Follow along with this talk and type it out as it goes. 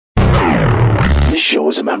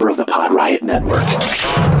member of the Pod Riot Network.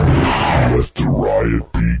 Let the riot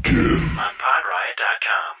begin. On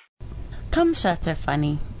PodRiot.com. Cum shots are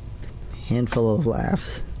funny. Handful of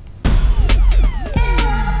laughs.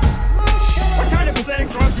 What kind of pathetic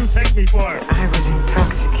drug do you take me for? I was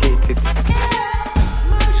intoxicated.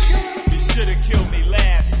 You should have killed me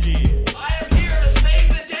last year. I am here to save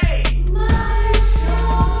the day.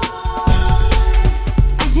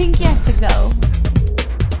 I think you have to go.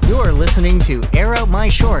 You're listening to Air Out My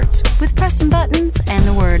Shorts. With Preston Buttons and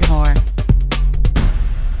the word whore.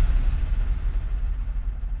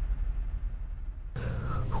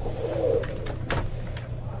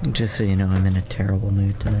 Just so you know, I'm in a terrible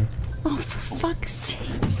mood tonight. Oh, for fuck's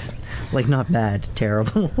sake. Like, not bad,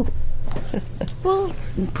 terrible. Well,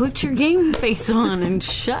 put your game face on and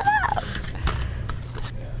shut up.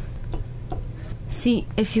 See,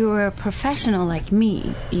 if you were a professional like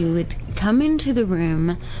me, you would come into the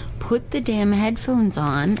room, put the damn headphones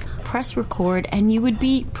on, press record, and you would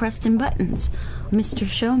be Preston Buttons. Mr.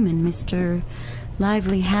 Showman, Mr.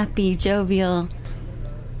 Lively, happy, jovial.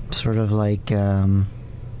 Sort of like,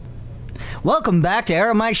 Welcome back to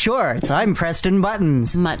Air Out My Shorts. I'm Preston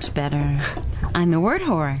Buttons. Much better. I'm the word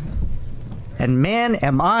whore. And man,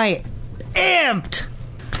 am I amped!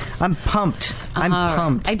 I'm pumped. I'm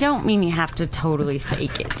pumped. I don't mean you have to totally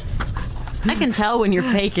fake it. I can tell when you're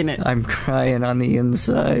faking it. I'm crying on the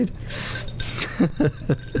inside.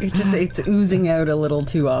 It's oozing out a little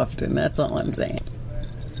too often. That's all I'm saying.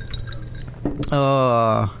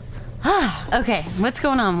 Oh. Okay, what's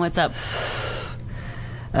going on? What's up?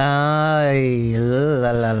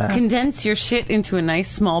 Condense your shit into a nice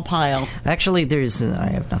small pile. Actually, I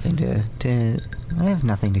have nothing to I have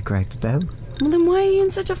nothing to gripe about. Well, then why are you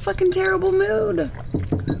in such a fucking terrible mood?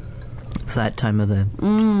 It's that time of the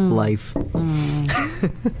life.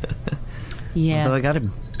 Yeah. Although I got a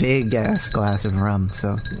big ass glass of rum,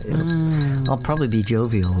 so I'll probably be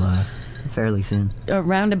jovial fairly soon.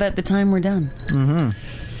 Around about the time we're done.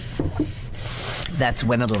 That's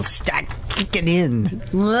when it'll start kicking in.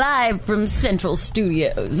 Live from Central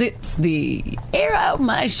Studios, it's the Air Out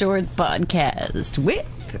My Shorts podcast with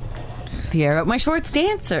the Air Out My Shorts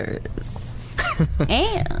dancers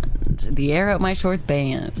and the Air Out My Shorts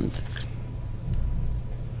band.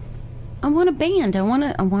 I want a band. I want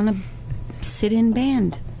to sit in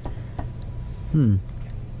band.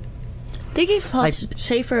 They gave Paul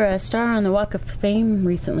Schaefer a star on the Walk of Fame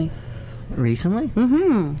recently. Recently?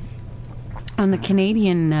 Mm-hmm. On the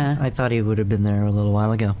Canadian... I thought he would have been there a little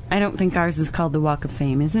while ago. I don't think ours is called the Walk of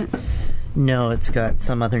Fame, is it? No, it's got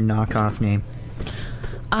some other knockoff name.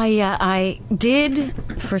 I did,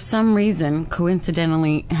 for some reason,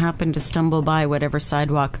 coincidentally, happen to stumble by whatever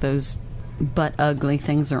sidewalk those butt-ugly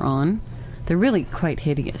things are on. They're really quite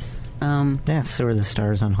hideous. Yeah, so are the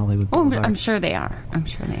stars on Hollywood Boulevard. Oh, I'm sure they are.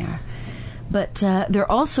 But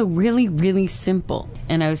they're also really, really simple.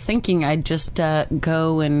 And I was thinking I'd just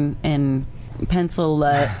go and pencil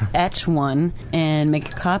etch one and make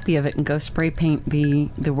a copy of it and go spray paint the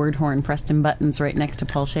word horn Preston Buttons right next to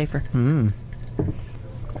Paul Schaefer.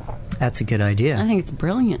 That's a good idea. I think it's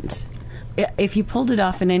brilliant. If you pulled it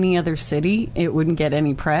off in any other city, it wouldn't get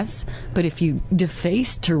any press. But if you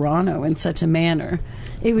defaced Toronto in such a manner,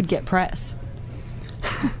 it would get press.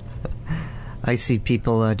 I see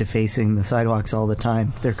people defacing the sidewalks all the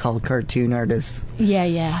time. They're called cartoon artists.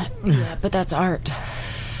 Yeah, but that's art.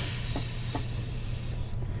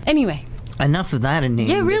 Anyway. Enough of that in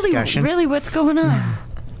name discussion. Really, what's going on?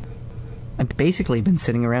 I've basically been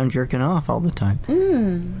sitting around jerking off all the time.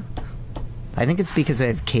 I think it's because I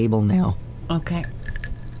have cable now. Okay.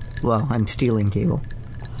 Well, I'm stealing cable.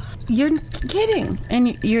 You're kidding.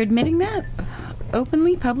 And you're admitting that?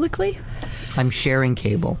 Openly, publicly? I'm sharing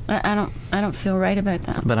cable. I don't feel right about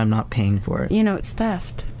that. But I'm not paying for it. You know, it's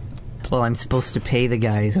theft. Well, I'm supposed to pay the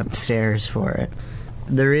guys upstairs for it.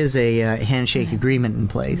 There is a handshake agreement in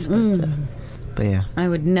place, but yeah. I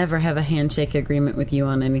would never have a handshake agreement with you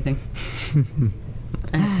on anything.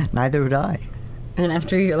 Neither would I. And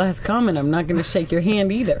after your last comment, I'm not going to shake your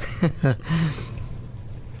hand either.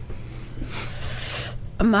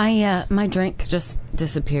 My drink just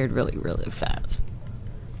disappeared really, really fast.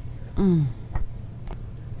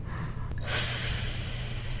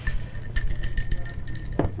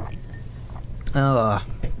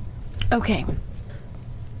 Okay.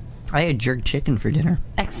 I had jerk chicken for dinner.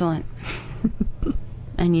 Excellent.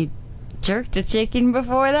 And you jerked a chicken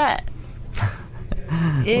before that?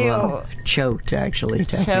 Ew. Well, choked, actually,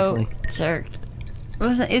 technically. Jerked.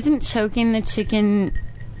 Isn't choking the chicken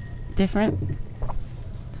different?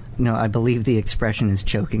 No, I believe the expression is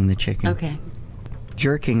choking the chicken. Okay.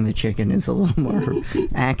 Jerking the chicken is a little more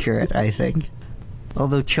accurate, I think.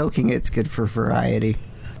 Although choking it's good for variety.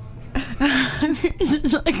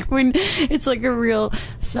 It's like a real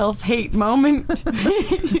self-hate moment.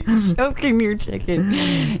 You're choking your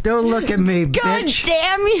chicken. Don't look at me, God bitch.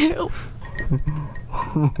 damn you!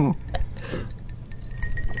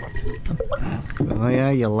 Oh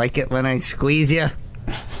yeah, you like it when I squeeze you?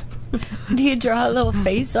 Do you draw a little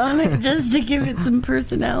face on it just to give it some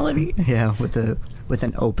personality? Yeah, with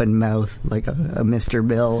an open mouth, like a Mr.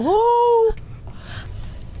 Bill. Oh!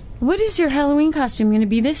 What is your Halloween costume going to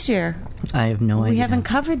be this year? I have no idea. We haven't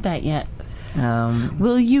covered that yet. Um,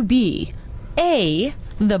 Will you be A,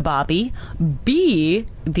 the Bobby, B,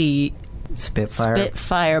 the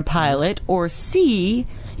Spitfire pilot, or C,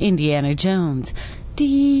 Indiana Jones?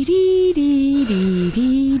 Dee dee dee dee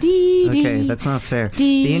dee dee. Okay, that's not fair.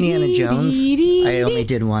 The Indiana Jones, I only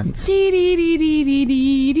did once. Dee dee dee dee dee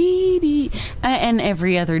dee dee dee. And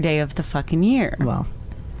every other day of the fucking year. Well,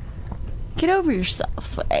 get over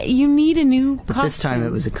yourself. You need a new costume. this time it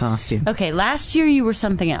was a costume. Okay, last year you were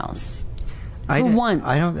something else. Once.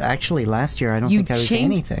 I don't actually. Last year, I don't think I was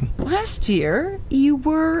anything. Last year, you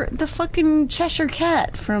were the fucking Cheshire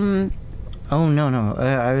Cat from... Oh, no.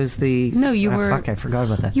 I was the... No, you were... Fuck, I forgot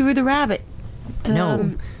about that. You were the rabbit.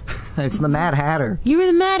 No. I was the Mad Hatter. You were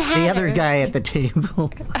the Mad Hatter. The other guy at the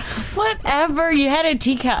table. Whatever. You had a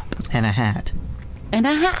teacup. And a hat. And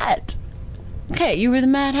a hat. Okay, you were the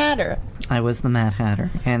Mad Hatter. I was the Mad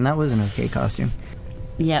Hatter. And that was an okay costume.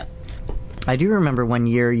 Yep. I do remember one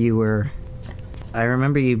year you were... I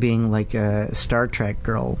remember you being like a Star Trek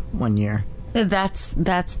girl one year. That's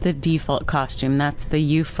the default costume. That's the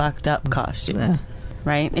you fucked up costume. Yeah.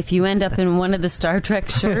 Right? If you end up in one of the Star Trek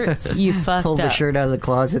shirts, you fucked Pull up. the shirt out of the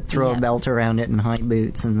closet, throw a belt around it, and high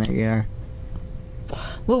boots, and there you are.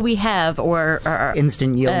 What we have, or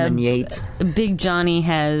Instant Yeoman Yates. Big Johnny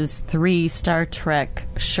has 3 Star Trek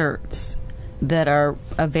shirts that are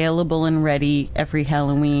available and ready every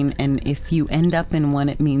Halloween, and if you end up in one,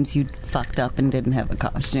 it means you fucked up and didn't have a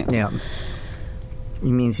costume. Yeah. It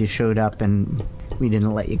means you showed up and we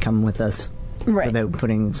didn't let you come with us. Right. Without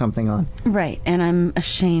putting something on. Right, and I'm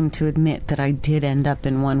ashamed to admit that I did end up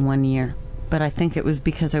in one year, but I think it was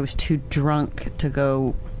because I was too drunk to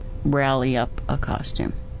go rally up a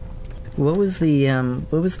costume. What was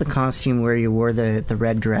the costume where you wore the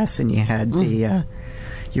red dress and you had the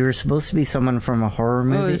you were supposed to be someone from a horror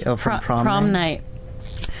movie? From prom night.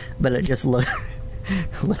 But it just looked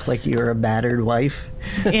like you were a battered wife.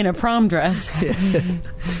 In a prom dress.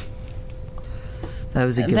 That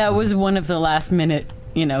was a good That one. was one of the last minute,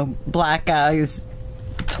 black eyes,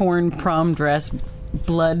 torn prom dress,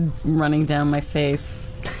 blood running down my face.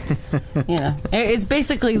 It's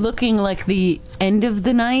basically looking like the end of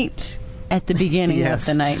the night at the beginning of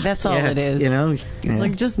the night. That's all it is. It's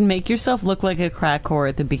like, just make yourself look like a crack whore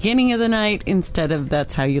at the beginning of the night instead of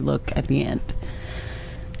that's how you look at the end.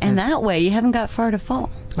 And that way you haven't got far to fall.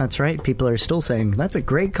 That's right. People are still saying, that's a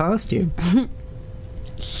great costume.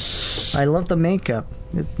 I love the makeup.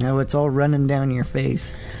 Now it's all running down your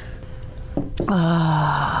face.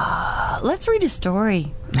 Let's read a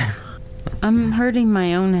story. I'm hurting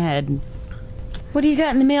my own head. What do you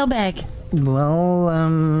got in the mailbag? Well,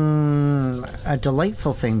 a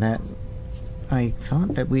delightful thing that I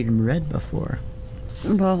thought that we'd read before.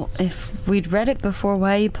 Well, if we'd read it before,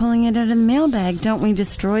 why are you pulling it out of the mailbag? Don't we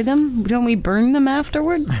destroy them? Don't we burn them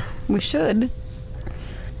afterward? We should.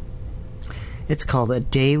 It's called A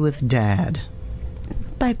Day with Dad.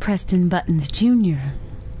 By Preston Buttons Jr.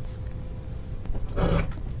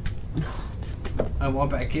 I want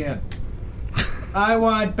back in. I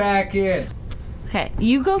want back in. Okay,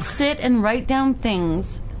 you go sit and write down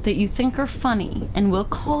things that you think are funny, and we'll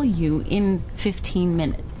call you in 15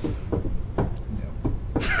 minutes.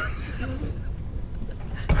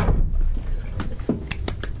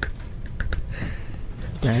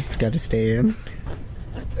 That's got to stay in.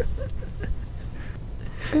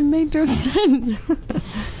 It made no sense.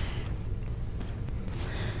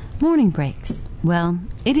 Morning breaks. Well,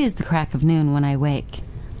 it is the crack of noon when I wake.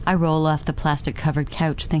 I roll off the plastic-covered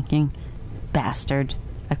couch thinking, bastard,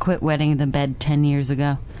 I quit wetting the bed 10 years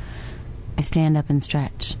ago. I stand up and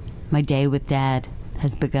stretch. My day with Dad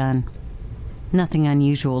has begun. Nothing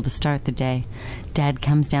unusual to start the day. Dad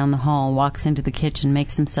comes down the hall, walks into the kitchen,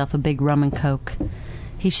 makes himself a big rum and coke.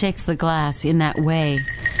 He shakes the glass in that way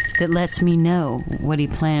that lets me know what he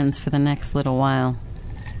plans for the next little while.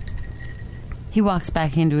 He walks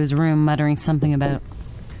back into his room, muttering something about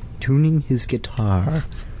tuning his guitar.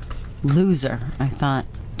 Loser, I thought.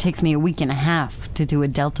 Takes me a week and a half to do a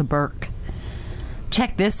Delta Burke.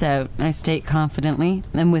 Check this out, I state confidently,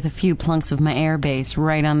 and with a few plunks of my airbase,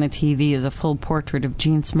 right on the TV is a full portrait of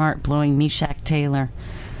Gene Smart blowing Meshack Taylor.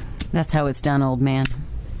 That's how it's done, old man.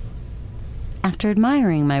 After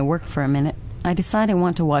admiring my work for a minute, I decide I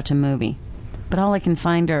want to watch a movie. But all I can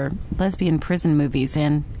find are lesbian prison movies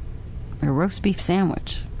and a roast beef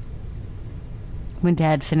sandwich. When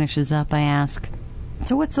Dad finishes up, I ask,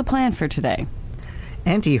 "So what's the plan for today?"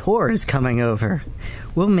 Auntie Whore is coming over.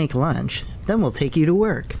 We'll make lunch, then we'll take you to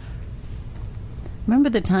work. Remember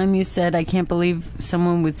the time you said, "I can't believe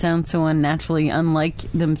someone would sound so unnaturally unlike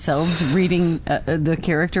themselves reading the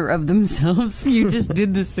character of themselves"? You just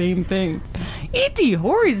did the same thing. Auntie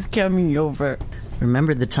Whore is coming over.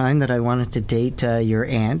 Remember the time that I wanted to date your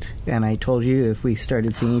aunt, and I told you if we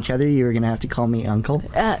started seeing each other, you were going to have to call me uncle?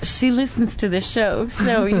 She listens to the show,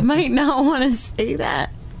 so you might not want to say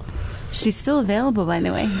that. She's still available, by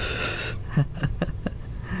the way.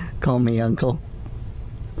 Call me uncle.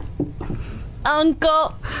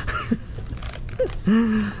 Uncle!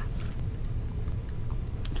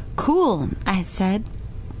 Cool, I said.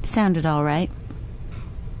 Sounded all right.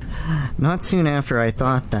 Not soon after I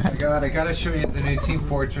thought that. I gotta show you the new Team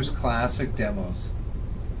Fortress Classic demos.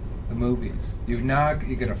 The movies. You're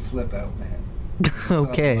gonna flip out, man.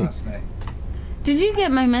 Okay. Last night. Did you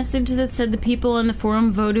get my message that said the people on the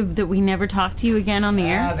forum voted that we never talk to you again on the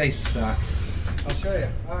air? Ah, they suck. I'll show you.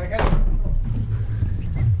 Oh, I got it.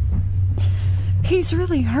 He's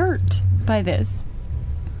really hurt by this.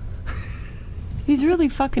 He's really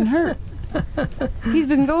fucking hurt. He's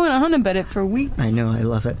been going on about it for weeks. I know, I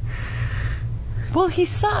love it. Well, he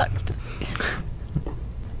sucked.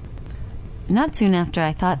 Not soon after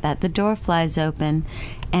I thought that, the door flies open,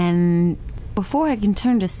 and before I can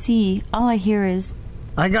turn to see, all I hear is,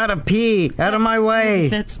 I gotta pee! Out of my way!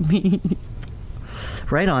 "That's me."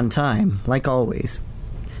 Right on time, like always.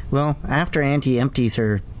 Well, after Auntie empties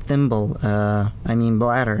her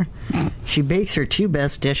bladder, she bakes her two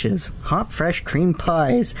best dishes, hot fresh cream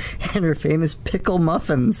pies and her famous pickle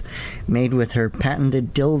muffins, made with her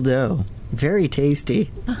patented dildo. Very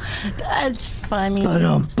tasty. That's funny.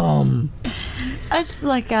 Ba-dum-bum. That's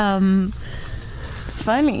like,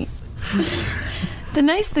 funny. The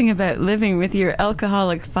nice thing about living with your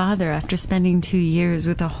alcoholic father after spending 2 years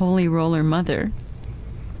with a holy roller mother: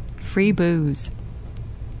 free booze.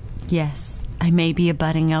 Yes, I may be a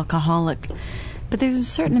budding alcoholic, but there's a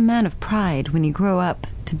certain amount of pride when you grow up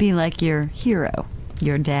to be like your hero,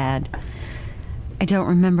 your dad. I don't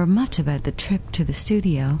remember much about the trip to the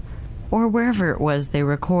studio, or wherever it was they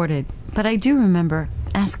recorded, but I do remember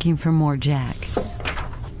asking for more Jack.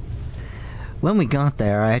 When we got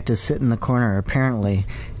there, I had to sit in the corner, apparently,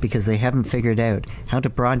 because they haven't figured out how to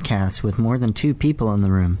broadcast with more than 2 people in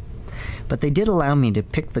the room. But they did allow me to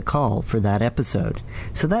pick the call for that episode,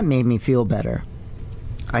 so that made me feel better.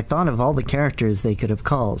 I thought of all the characters they could have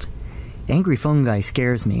called. Angry Phone Guy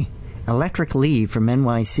scares me. Electric Lee from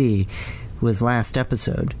NYC was last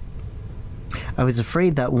episode. I was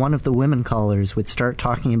afraid that one of the women callers would start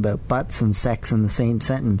talking about butts and sex in the same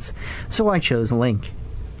sentence, so I chose Link.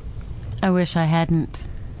 I wish I hadn't.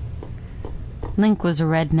 Link was a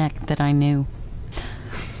redneck that I knew.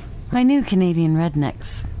 I knew Canadian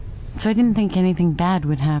rednecks, so I didn't think anything bad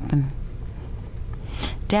would happen.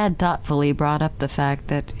 Dad thoughtfully brought up the fact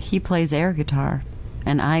that he plays air guitar,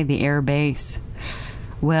 and I the air bass.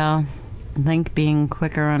 Well, Link being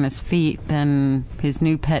quicker on his feet than his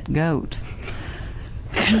new pet goat.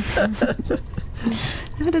 How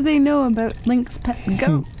do they know about Link's pet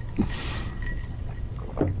goat?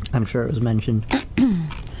 I'm sure it was mentioned.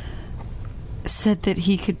 Said that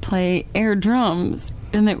he could play air drums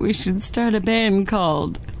and that we should start a band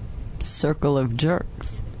called Circle of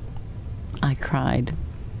Jerks. I cried.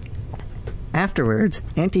 Afterwards,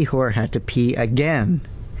 Auntie Whore had to pee again.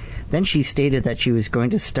 Then she stated that she was going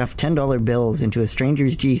to stuff $10 bills into a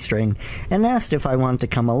stranger's G-string and asked if I wanted to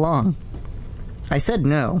come along. I said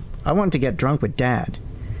no. I wanted to get drunk with Dad.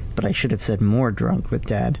 But I should have said more drunk with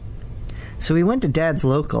Dad. So we went to Dad's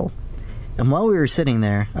local, and while we were sitting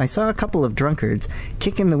there, I saw a couple of drunkards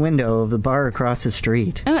kick in the window of the bar across the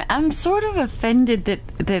street. I'm sort of offended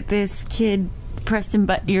that this kid, Preston,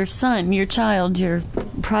 but your son, your child, your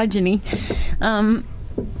progeny,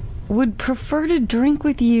 would prefer to drink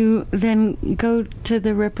with you than go to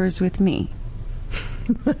the Rippers with me.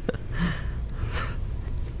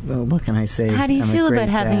 Well, what can I say? How do you feel about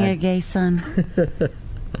having dad. a gay son?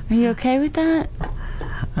 Are you okay with that?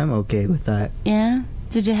 I'm okay with that. Yeah?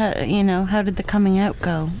 Did you how did the coming out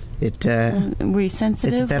go? It Were you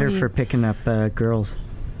sensitive? It's better for picking up girls.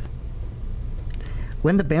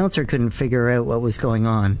 When the bouncer couldn't figure out what was going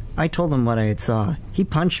on, I told him what I had saw. He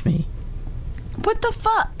punched me. What the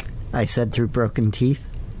fuck? I said through broken teeth.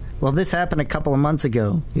 Well, this happened a couple of months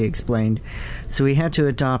ago, he explained. So we had to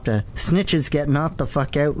adopt a snitches get knocked the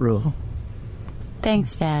fuck out rule.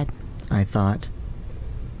 Thanks, Dad. I thought.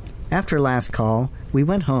 After last call, we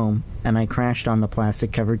went home, and I crashed on the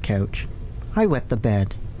plastic-covered couch. I wet the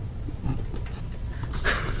bed.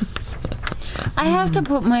 I have to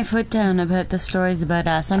put my foot down about the stories about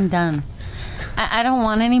us. I'm done. I don't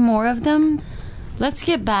want any more of them. Let's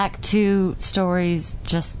get back to stories,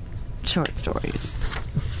 just short stories.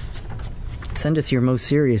 Send us your most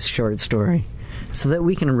serious short story, so that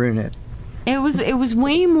we can ruin it. It was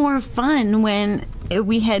way more fun when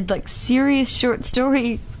we had like serious short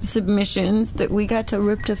story submissions that we got to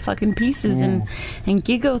rip to fucking pieces and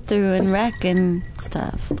giggle through and wreck and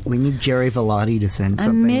stuff. We need Jerry Vellotti to send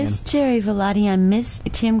something I miss Jerry Vellotti. I miss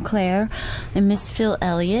Tim Clare. I miss Phil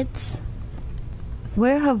Elliott.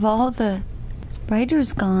 Where have all the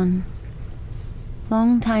writers gone?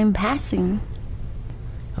 Long time passing.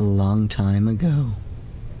 A long time ago.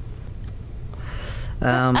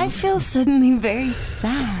 I feel suddenly very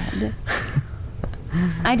sad.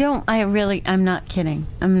 I'm not kidding.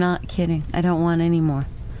 I don't want any more.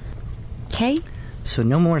 Okay? So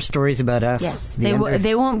no more stories about us. Yes.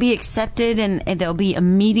 They won't be accepted and they'll be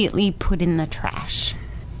immediately put in the trash.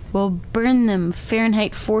 We'll burn them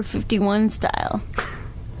Fahrenheit 451 style.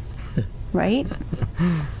 Right?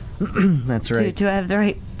 That's right. Do I have the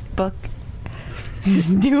right book?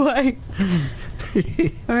 Do I?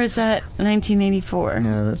 Or is that 1984?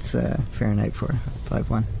 No, that's Fahrenheit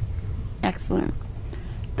 451. Excellent.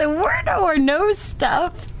 The word or no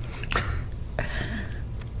stuff.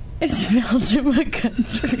 It's Belgium a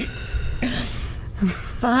country.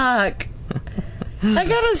 Fuck. I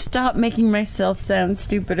gotta stop making myself sound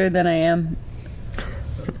stupider than I am.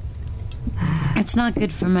 It's not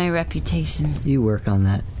good for my reputation. You work on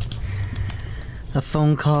that. A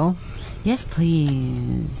phone call? Yes,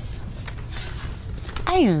 please.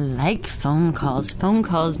 I like phone calls. Phone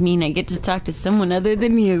calls mean I get to talk to someone other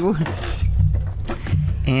than you.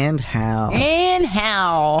 And how? And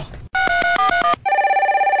how?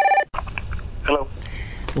 Hello.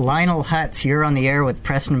 Lionel Hutz, you're on the air with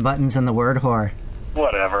Preston Buttons and the Word Whore.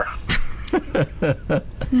 Whatever.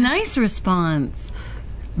 Nice response.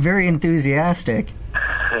 Very enthusiastic.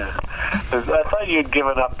 I thought you'd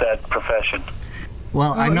given up that profession.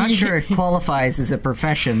 Well, I'm not sure it qualifies as a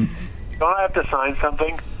profession. Don't I have to sign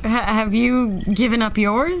something? Have you given up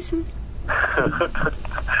yours?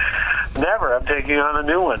 Never. I'm taking on a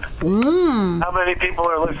new one. How many people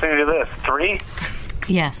are listening to this? 3?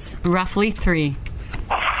 Yes, roughly 3.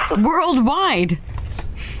 Worldwide.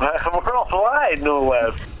 Worldwide, no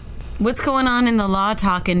less. What's going on in the law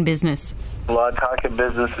talking business? Law talking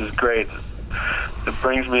business is great. It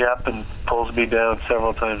brings me up and pulls me down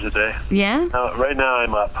several times a day. Yeah? Right now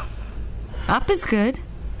I'm up. Up is good.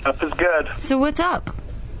 Up is good. So what's up?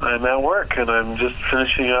 I'm at work and I'm just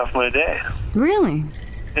finishing off my day. Really?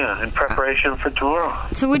 Yeah, in preparation for tomorrow.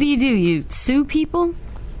 So what do? You sue people?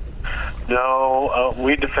 No,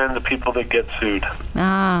 we defend the people that get sued.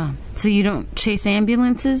 Ah, so you don't chase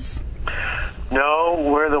ambulances? No,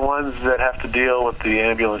 we're the ones that have to deal with the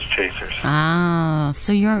ambulance chasers. Ah,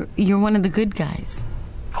 so you're one of the good guys.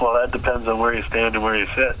 Well, that depends on where you stand and where you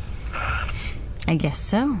sit. I guess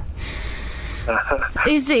so.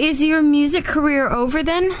 Is your music career over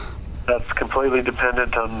then? That's completely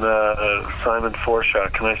dependent on Simon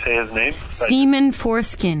Forshaw. Can I say his name? Seaman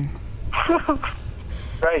Foreskin.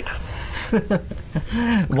 Right.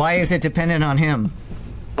 Why is it dependent on him?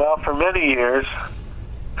 Well, for many years,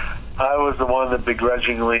 I was the one that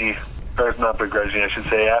begrudgingly, or not begrudgingly, I should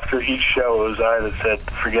say, after each show, it was I that said,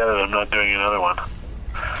 forget it, I'm not doing another one.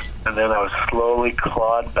 And then I was slowly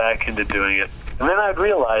clawed back into doing it. And then I'd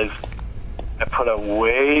realize I put out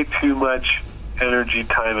way too much energy,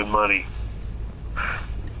 time, and money.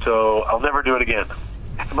 So I'll never do it again.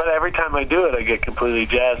 But every time I do it, I get completely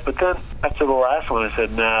jazzed. But then, after the last one, I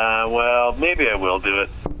said, nah, well, maybe I will do it.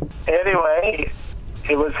 Anyway,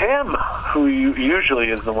 it was him who usually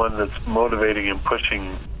is the one that's motivating and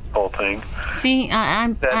pushing the whole thing. See,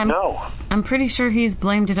 I'm pretty sure he's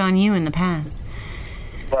blamed it on you in the past.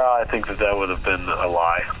 Well, I think that would have been a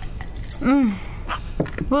lie.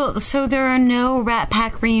 Well, so there are no Rat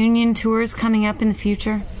Pack reunion tours coming up in the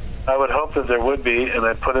future? I would hope that there would be, and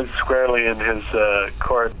I put it squarely in his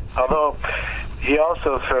court. Although, he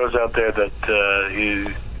also throws out there that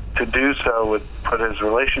to do so would put his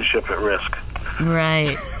relationship at risk.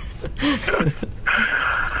 Right.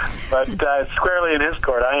 But squarely in his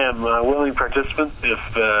court, I am a willing participant if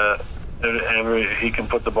he can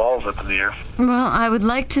put the balls up in the air. Well, I would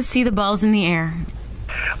like to see the balls in the air.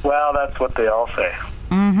 Well, that's what they all say.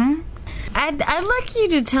 Mm-hmm. I'd like you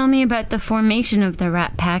to tell me about the formation of the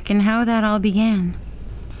Rat Pack and how that all began.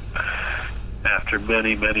 After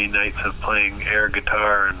many, many nights of playing air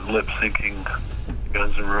guitar and lip-syncing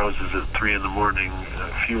Guns N' Roses at 3 in the morning,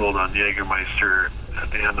 fueled on Jägermeister at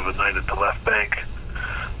the end of a night at the left bank,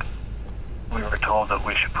 we were told that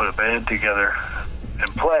we should put a band together and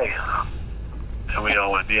play. And we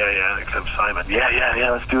all went, yeah, except Simon. Yeah,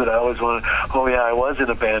 let's do it. I always wanted, I was in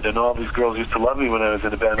a band, and all these girls used to love me when I was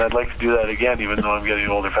in a band. I'd like to do that again, even though I'm getting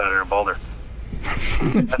older, fatter, and balder.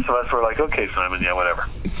 And so us were like, okay, Simon, yeah, whatever.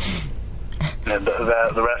 And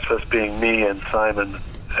the rest of us being me and Simon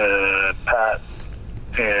and Pat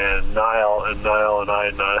and Niall and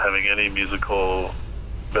I not having any musical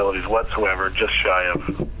abilities whatsoever, just shy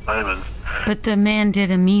of Simon's. But the man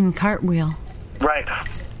did a mean cartwheel. Right.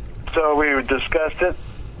 So we discussed it,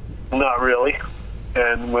 not really,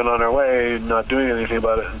 and went on our way, not doing anything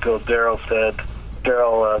about it until Daryl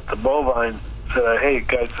at the Bovine said, hey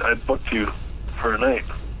guys, I booked you for a night.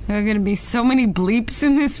 There are going to be so many bleeps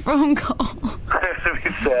in this phone call. He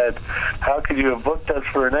said, how could you have booked us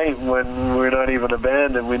for a night when we're not even a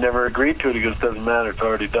band and we never agreed to it? He goes, doesn't matter, it's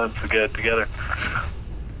already done, so get it together.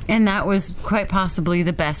 And that was quite possibly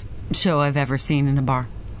the best show I've ever seen in a bar.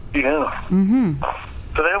 Yeah. Mm-hmm.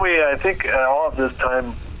 So then I think all of this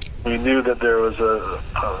time, we knew that there was a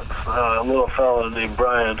little fellow named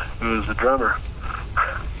Brian, who was a drummer,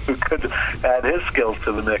 who could add his skills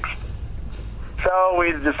to the mix. So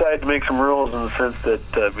we decided to make some rules in the sense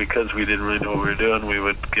that because we didn't really know what we were doing, we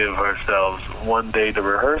would give ourselves one day to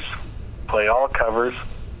rehearse, play all covers,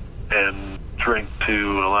 and drink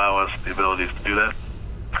to allow us the abilities to do that.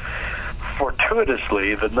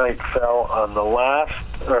 Fortuitously, the night fell on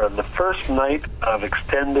the first night of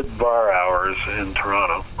extended bar hours in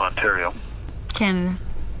Toronto, Ontario, Canada.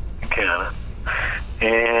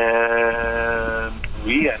 And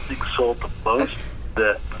we, I think, sold the most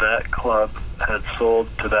that club had sold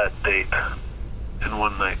to that date in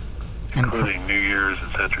one night, including New Year's,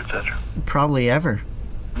 etc., etc. Probably ever.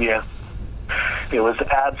 Yeah. It was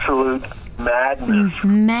absolute madness.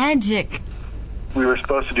 Magic. We were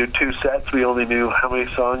supposed to do 2 sets. We only knew, how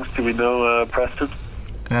many songs do we know, Preston?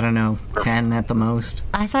 I don't know, 10 at the most.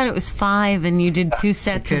 I thought it was 5, and you did 2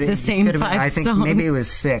 sets of the same 5 I think songs. maybe it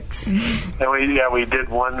was 6. And we did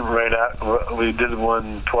one we did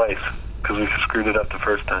one twice, because we screwed it up the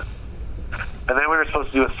first time. And then we were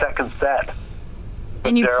supposed to do a second set,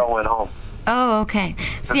 but Daryl went home. Oh, okay.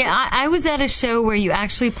 See, I was at a show where you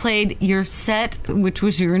actually played your set, which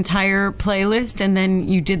was your entire playlist, and then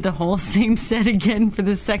you did the whole same set again for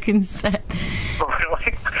the second set. Oh,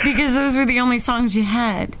 really? Because those were the only songs you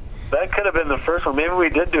had. That could have been the first one. Maybe we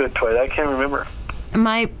did do it twice. I can't remember.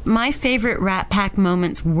 My favorite Rat Pack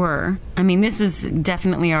moments were, this is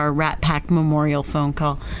definitely our Rat Pack memorial phone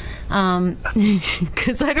call,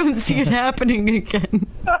 because I don't see it happening again.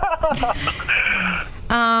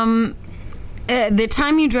 The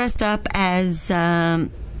time you dressed up as Kylie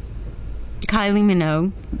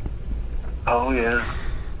Minogue. Oh, yeah.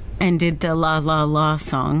 And did the La La La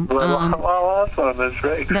song. La La song, that's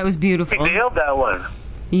right. That was beautiful. You nailed that one.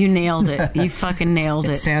 You nailed it. You fucking nailed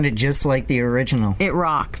it. It sounded just like the original. It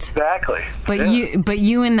rocked. Exactly. But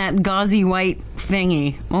you in that gauzy white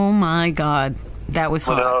thingy. Oh my God, that was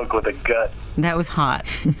hot. Minogue with a gut. That was hot.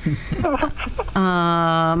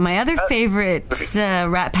 My other favorite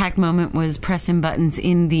Rat Pack moment was Preston Buttons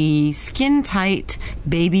in the skin-tight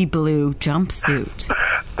baby blue jumpsuit.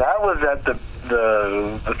 That was at the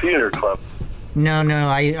theater club. No,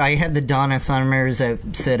 I had the Donna Summers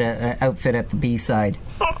outfit at the B-side.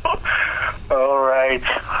 Oh, right.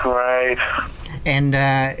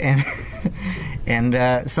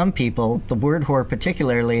 And some people, the word whore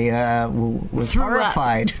particularly, was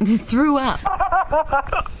horrified. Threw up.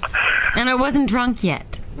 And I wasn't drunk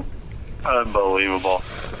yet. Unbelievable.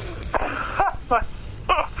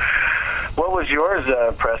 What was yours,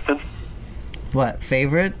 Preston? What,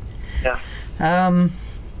 favorite? Yeah.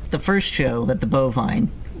 The first show at the Bovine,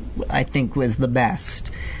 I think, was the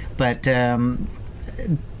best. But there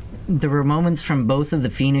were moments from both of the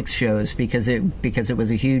Phoenix shows because it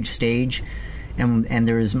was a huge stage, and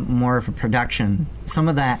there was more of a production. Some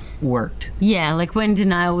of that worked. Yeah, like when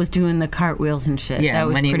Denial was doing the cartwheels and shit. Yeah, that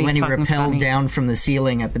was when he rappelled funny. down from the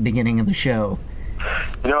ceiling at the beginning of the show.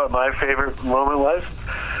 You know what my favorite moment was?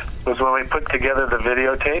 Was when we put together the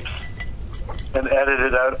videotapes and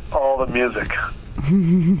edited out all the music.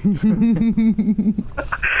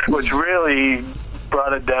 Which really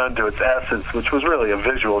brought it down to its essence, which was really a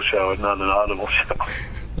visual show and not an audible show.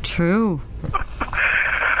 True.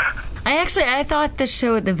 I thought the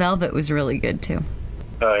show at the Velvet was really good too.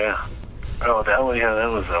 Oh, yeah. Oh, that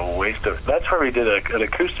was a waste of... That's where we did an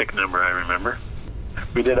acoustic number, I remember.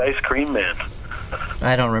 We did Ice Cream Man.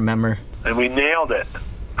 I don't remember. And we nailed it.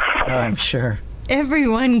 Oh, I'm sure.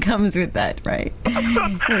 Everyone comes with that, right? We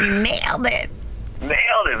nailed it.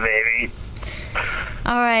 Nailed it, baby.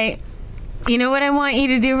 All right. You know what I want you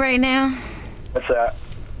to do right now? What's that?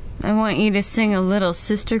 I want you to sing a little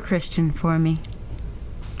Sister Christian for me.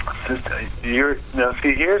 Now,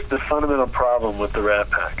 see, here's the fundamental problem with the Rat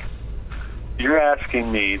Pack. You're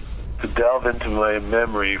asking me to delve into my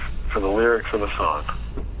memory for the lyrics of a song.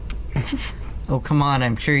 Oh, come on,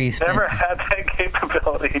 I'm sure you spent... Never had that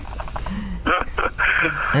capability.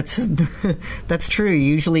 That's true.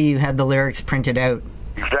 Usually you had the lyrics printed out.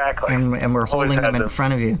 Exactly. And we're holding them in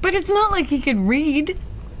front of you. But it's not like he could read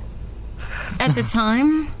at the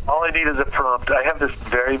time. All I need is a prompt. I have this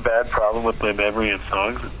very bad problem with my memory in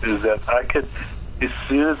songs, is that I could, as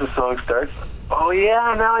soon as the song starts, oh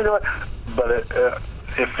yeah, now I know it. But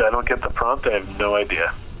if I don't get the prompt, I have no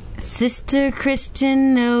idea. Sister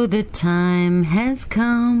Christian, know the time has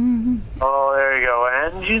come. Oh, there you go.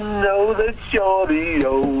 And you know that you're the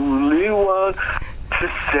only one to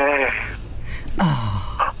say,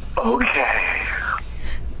 Oh. okay.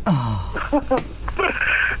 Oh.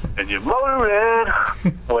 And you're motoring.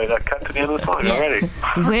 Oh, wait, I cut to the end of the song already.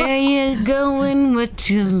 Where you going, what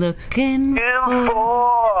you looking In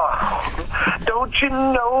for. Don't you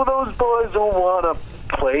know those boys don't want to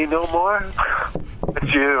play no more?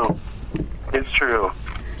 It's you. It's true.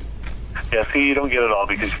 Yeah, see, you don't get it all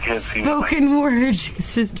because you can't see me. Spoken word,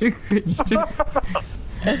 Sister Christian.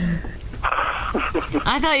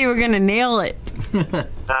 I thought you were going to nail it. No.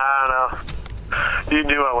 You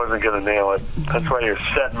knew I wasn't going to nail it. That's why you're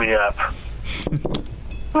setting me up.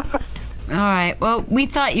 All right. Well, we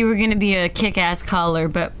thought you were going to be a kick-ass caller,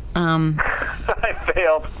 but I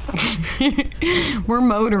failed. we're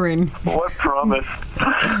motoring. What promise?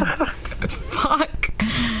 Fuck.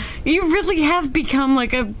 You really have become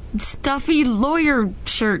like a stuffy lawyer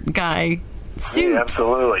shirt guy. Suit. Yeah,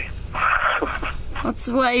 absolutely. That's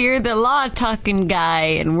why you're the law-talking guy,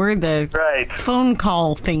 and we're the Right. phone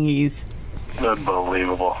call thingies.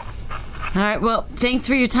 Unbelievable. All right, well, thanks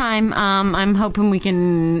for your time. I'm hoping we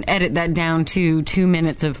can edit that down to 2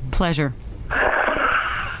 minutes of pleasure.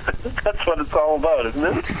 That's what it's all about,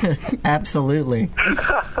 isn't it? Absolutely.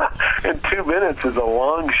 And 2 minutes is a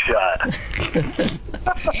long shot.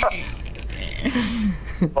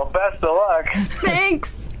 Well, best of luck.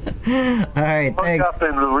 Thanks. All right, Hook thanks. up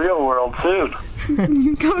in the real world soon.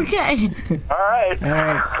 Okay. All right. All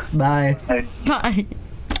right, bye. Hey. Bye.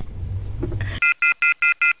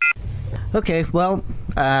 Okay, well,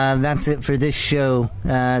 that's it for this show.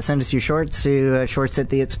 Send us your shorts to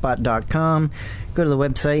shorts@theitspot.com. Go to the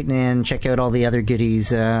website and check out all the other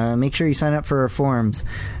goodies. Make sure you sign up for our forums.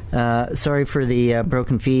 Sorry for the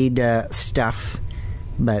broken feed stuff,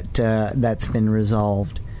 but that's been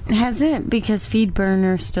resolved. Has it? Because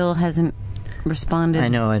FeedBurner still hasn't responded. I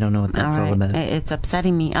know, I don't know what that's all about. It's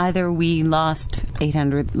upsetting me. Either we lost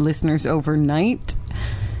 800 listeners overnight,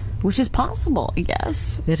 which is possible, I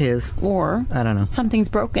guess. It is. Or I don't know. Something's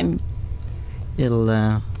broken. It'll,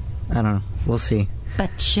 I don't know. We'll see.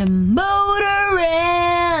 But you're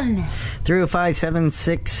motoring.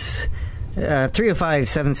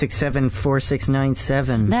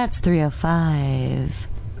 305-767-4697. That's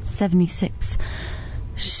 305-76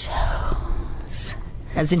 shows.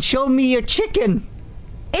 As in, show me your chicken.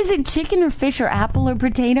 Is it chicken or fish or apple or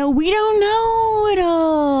potato? We don't know. It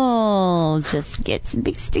all just gets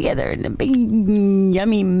mixed together in a big,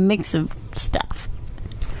 yummy mix of stuff.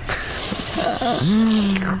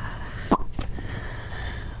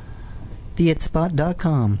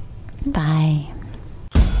 theitspot.com. Bye.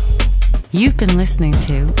 You've been listening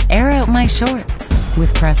to Air Out My Shorts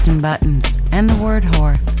with Preston Buttons and the word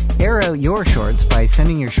whore. Air out your shorts by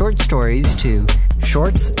sending your short stories to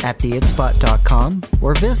shorts@theitspot.com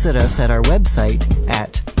or visit us at our website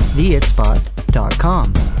at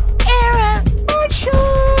theitspot.com. Air out my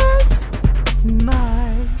shorts.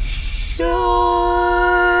 My shorts.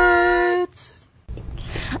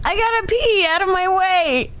 I gotta pee, out of my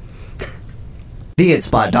way.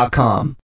 theitspot.com.